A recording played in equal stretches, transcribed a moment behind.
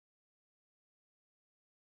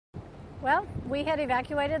Well, we had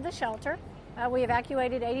evacuated the shelter. We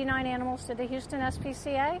evacuated 89 animals to the Houston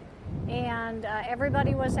SPCA, and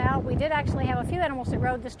everybody was out. We did actually have a few animals that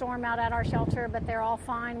rode the storm out at our shelter, but they're all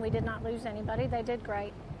fine. We did not lose anybody. They did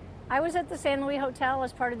great. I was at the San Luis Hotel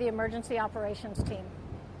as part of the emergency operations team.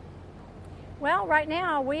 Well, right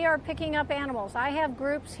now we are picking up animals. I have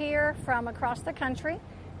groups here from across the country.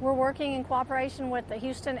 We're working in cooperation with the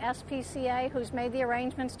Houston SPCA, who's made the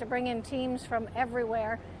arrangements to bring in teams from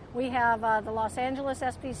everywhere. We have the Los Angeles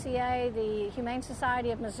SPCA, the Humane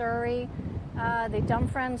Society of Missouri, the Dumb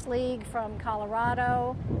Friends League from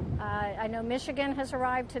Colorado. I know Michigan has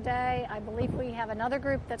arrived today. I believe we have another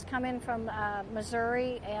group that's come in from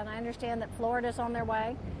Missouri, and I understand that Florida's on their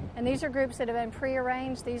way. And these are groups that have been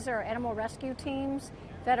prearranged. These are animal rescue teams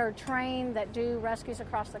that are trained, that do rescues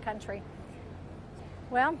across the country.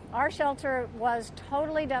 Well, our shelter was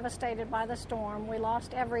totally devastated by the storm. We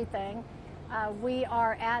lost everything. We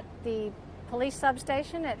are at the police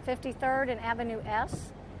substation at 53rd and Avenue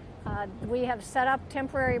S. We have set up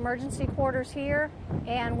temporary emergency quarters here,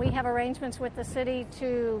 and we have arrangements with the city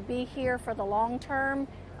to be here for the long term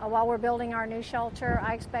while we're building our new shelter.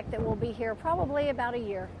 I expect that we'll be here probably about a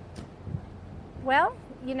year. Well,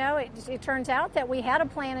 you know, it turns out that we had a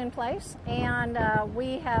plan in place, and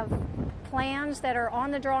we have plans that are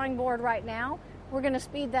on the drawing board right now. We're going to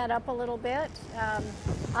speed that up a little bit.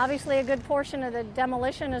 Obviously, a good portion of the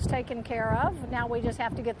demolition is taken care of. Now we just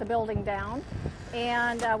have to get the building down.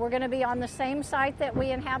 And we're going to be on the same site that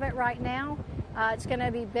we inhabit right now. It's going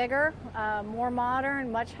to be bigger, more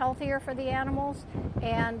modern, much healthier for the animals,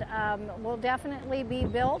 and will definitely be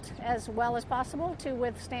built as well as possible to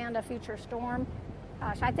withstand a future storm.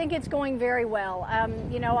 Gosh, I think it's going very well.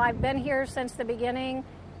 You know, I've been here since the beginning.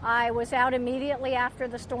 I was out immediately after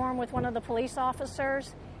the storm with one of the police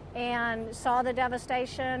officers and saw the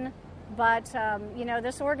devastation. But, you know,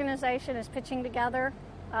 this organization is pitching together,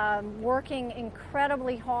 working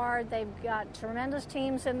incredibly hard. They've got tremendous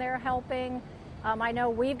teams in there helping. I know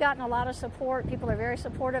we've gotten a lot of support. People are very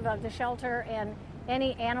supportive of the shelter and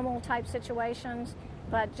any animal type situations.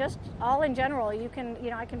 But just all in general, I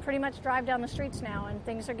can pretty much drive down the streets now and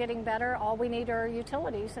things are getting better. All we need are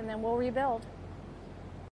utilities, and then we'll rebuild.